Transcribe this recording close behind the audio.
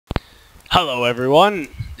Hello everyone,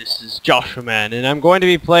 this is JoshuaMan, and I'm going to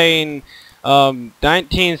be playing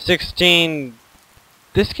 1916.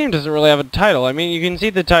 This game doesn't really have a title. I mean, you can see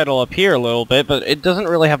the title up here a little bit, but it doesn't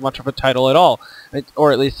really have much of a title at all.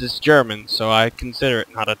 Or at least it's German, so I consider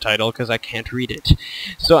it not a title because I can't read it.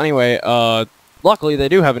 So anyway, luckily they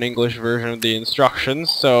do have an English version of the instructions,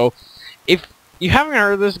 so if you haven't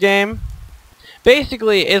heard of this game,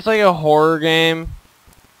 basically it's like a horror game,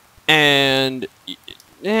 and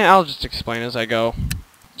yeah, I'll just explain as I go.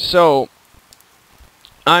 So,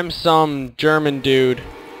 I'm some German dude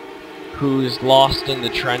who's lost in the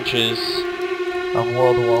trenches of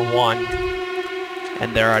World War I,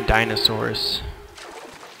 and there are dinosaurs.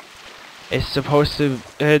 It's supposed to.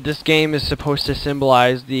 This game is supposed to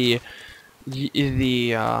symbolize the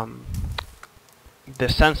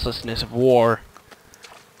senselessness of war.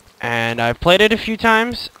 And I've played it a few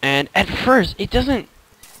times, and at first it doesn't.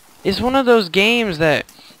 It's one of those games that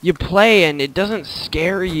you play and it doesn't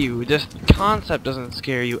scare you. This concept doesn't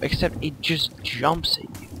scare you, except it just jumps at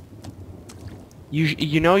you.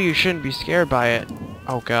 You know you shouldn't be scared by it.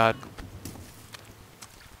 Oh god.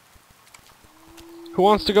 Who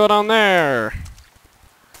wants to go down there?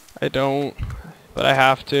 I don't, but I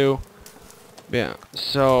have to. Yeah,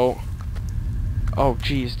 so... Oh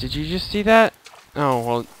jeez, did you just see that? Oh,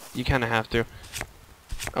 well, you kinda have to.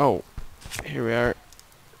 Oh, here we are.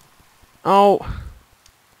 Oh,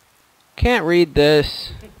 can't read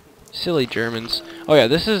this. Silly Germans. Oh yeah,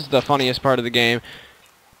 this is the funniest part of the game.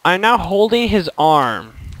 I'm now holding his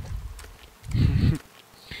arm. You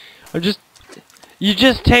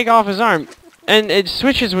just take off his arm, and it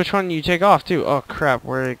switches which one you take off too. Oh crap,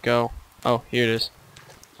 where did it go? Oh, here it is.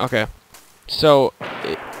 Okay, so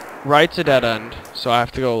right's a dead end, so I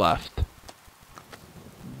have to go left.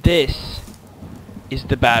 This is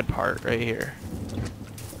the bad part right here.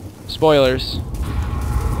 Spoilers.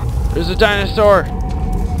 There's a dinosaur!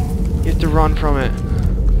 You have to run from it.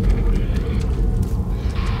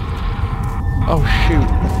 Oh shoot.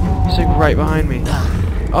 He's like right behind me.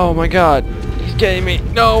 Oh my god. He's getting me.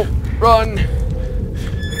 No! Run!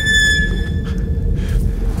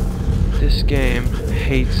 This game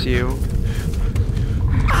hates you.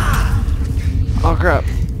 Oh crap.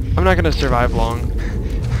 I'm not gonna survive long.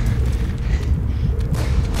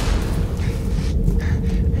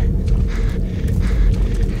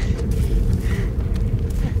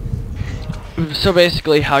 So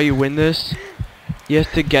basically how you win this, you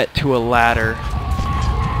have to get to a ladder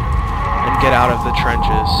and get out of the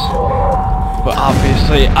trenches. But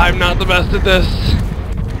obviously I'm not the best at this.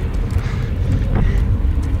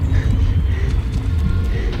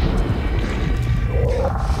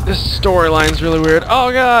 This storyline's really weird.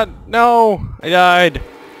 Oh god, no, I died.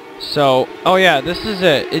 So, oh yeah, this is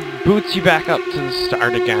it. It boots you back up to the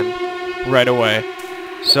start again right away.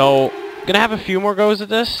 So, gonna have a few more goes at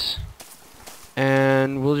this,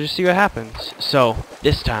 and we'll just see what happens. So,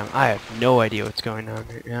 this time, I have no idea what's going on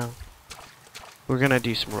right now. We're gonna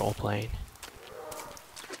do some role-playing.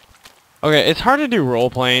 Okay, it's hard to do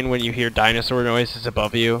role-playing when you hear dinosaur noises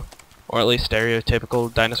above you. Or at least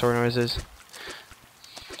stereotypical dinosaur noises.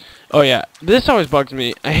 Oh yeah, this always bugs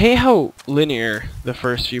me. I hate how linear the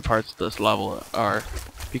first few parts of this level are.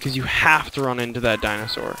 Because you have to run into that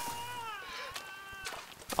dinosaur.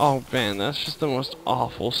 Oh man, that's just the most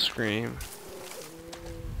awful scream.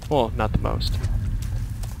 Well, not the most.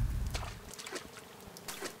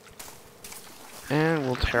 And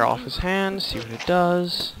we'll tear off his hand, see what it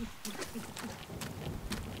does.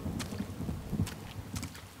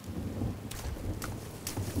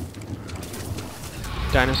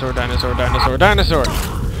 Dinosaur, dinosaur, dinosaur, dinosaur!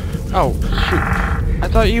 Oh, shoot. I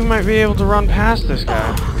thought you might be able to run past this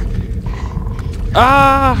guy.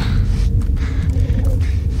 Ah!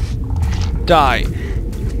 Die.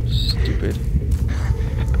 Stupid.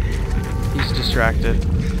 He's distracted.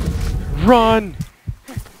 Run!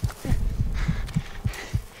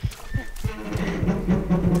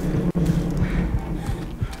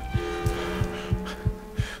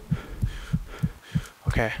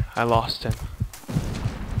 Okay, I lost him.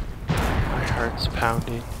 My heart's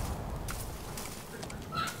pounding.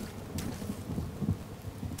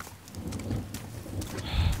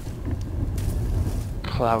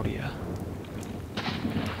 Claudia.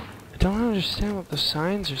 I don't understand what the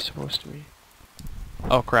signs are supposed to be.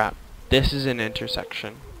 Oh crap. This is an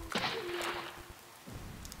intersection.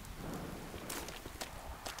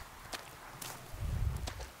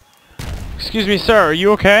 Excuse me, sir, are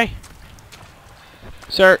you okay?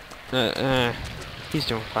 Sir? He's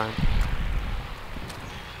doing fine.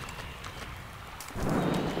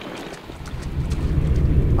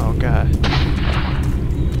 Oh god.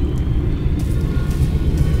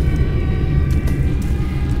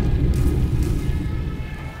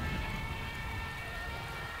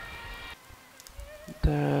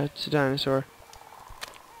 dinosaur.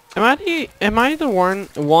 Am I the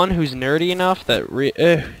one who's nerdy enough that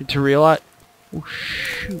to realize? Oh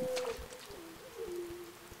shoot!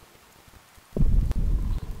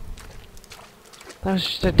 That was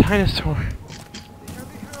just a dinosaur.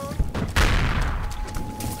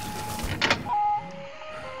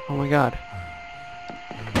 Oh my god!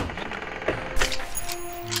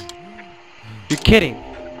 You're kidding!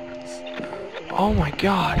 Oh my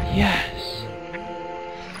god! Yes!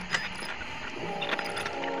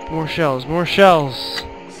 More shells, more shells.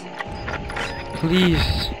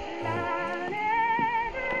 Please.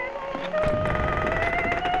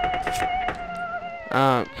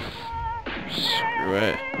 Screw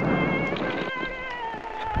it.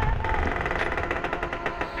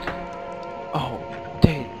 Oh,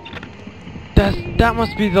 dang. That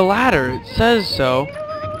must be the ladder. It says so.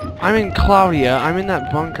 I'm in Claudia. I'm in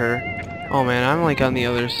that bunker. Oh man, I'm like on the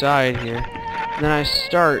other side here. And then I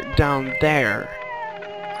start down there.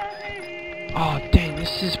 Oh, dang,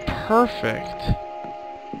 this is perfect.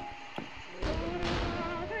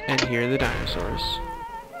 And here are the dinosaurs.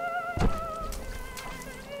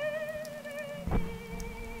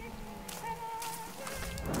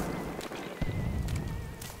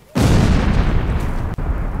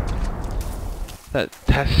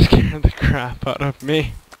 That scared the crap out of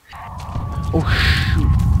me. Oh,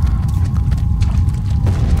 shoot.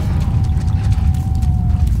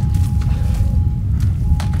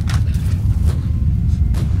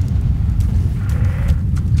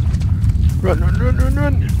 Run, run, run, run,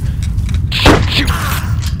 run! Shoot, shoot!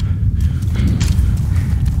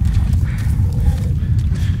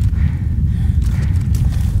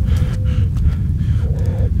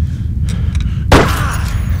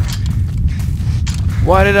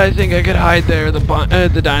 Why did I think I could hide there?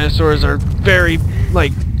 The dinosaurs are very,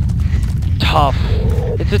 like, tough.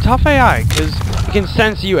 It's a tough AI, because it can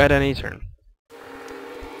sense you at any turn.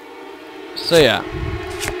 So yeah.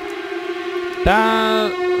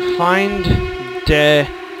 Find the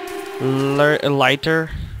lighter.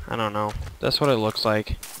 I don't know. That's what it looks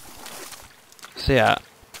like. So yeah.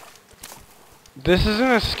 This isn't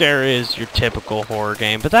as scary as your typical horror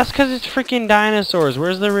game, but that's because it's freaking dinosaurs.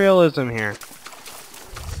 Where's the realism here?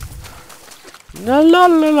 La la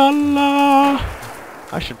la la la.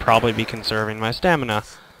 I should probably be conserving my stamina.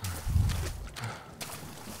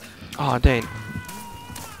 Oh dang.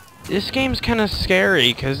 This game's kind of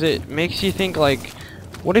scary because it makes you think like,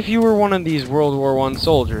 what if you were one of these World War I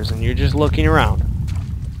soldiers and you're just looking around?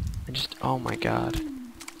 And just, oh my god.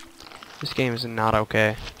 This game is not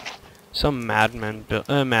okay. Some madman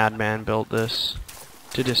built this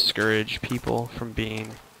to discourage people from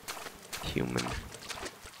being human.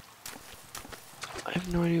 I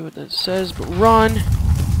have no idea what that says, but run!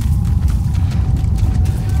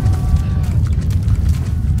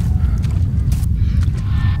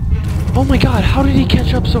 Oh my god, how did he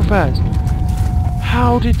catch up so fast?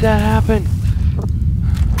 How did that happen?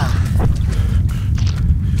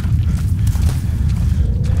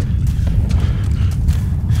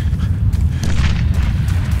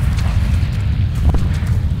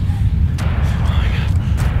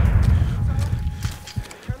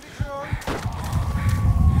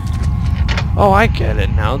 Oh, I get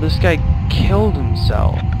it now. This guy killed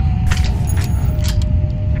himself.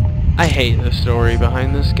 I hate the story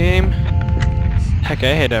behind this game. Heck,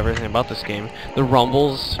 I hate everything about this game. The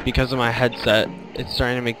rumbles, because of my headset, it's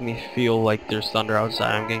starting to make me feel like there's thunder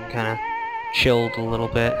outside. I'm getting kind of chilled a little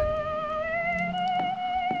bit.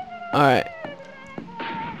 Alright.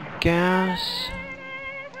 Gas.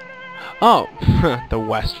 Oh, the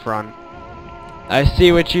west front. I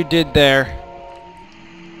see what you did there.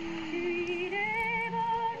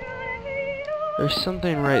 There's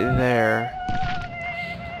something right there.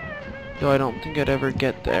 Though I don't think I'd ever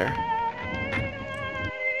get there.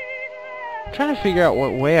 I'm trying to figure out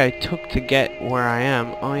what way I took to get where I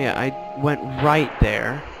am. Oh yeah, I went right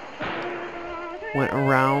there. Went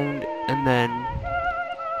around and then...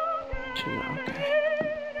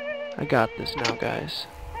 Okay. I got this now, guys.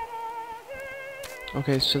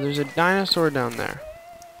 Okay, so there's a dinosaur down there.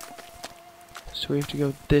 So we have to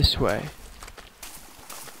go this way.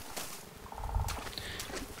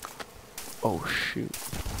 Oh shoot.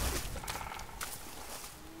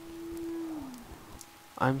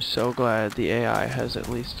 I'm so glad the AI has at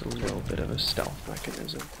least a little bit of a stealth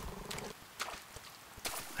mechanism.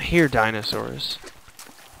 I hear dinosaurs.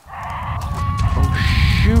 Oh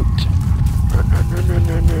shoot! Run.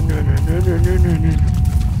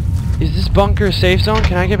 Is this bunker a safe zone?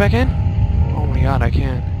 Can I get back in? Oh my god, I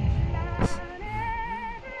can.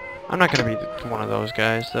 I'm not gonna be one of those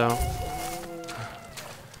guys though.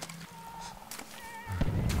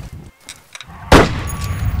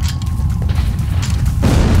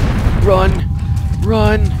 Run!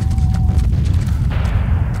 Run!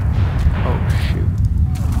 Oh, shoot.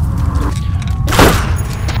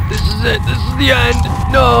 This is it! This is the end!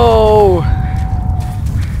 No!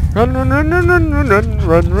 Run, run, run, run, run, run, run,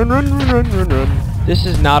 run, run, run, run, run, run. This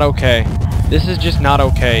is not okay. This is just not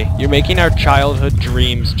okay. You're making our childhood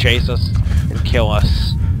dreams chase us and kill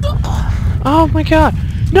us. Oh my god!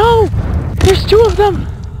 No! There's two of them!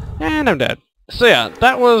 And I'm dead. So yeah,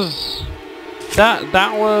 that was...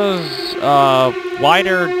 That was...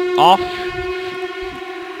 Wider Off...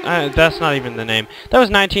 that's not even the name. That was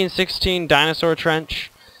 1916 Dinosaur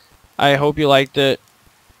Trench. I hope you liked it.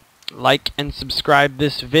 Like and subscribe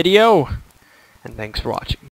this video. And thanks for watching.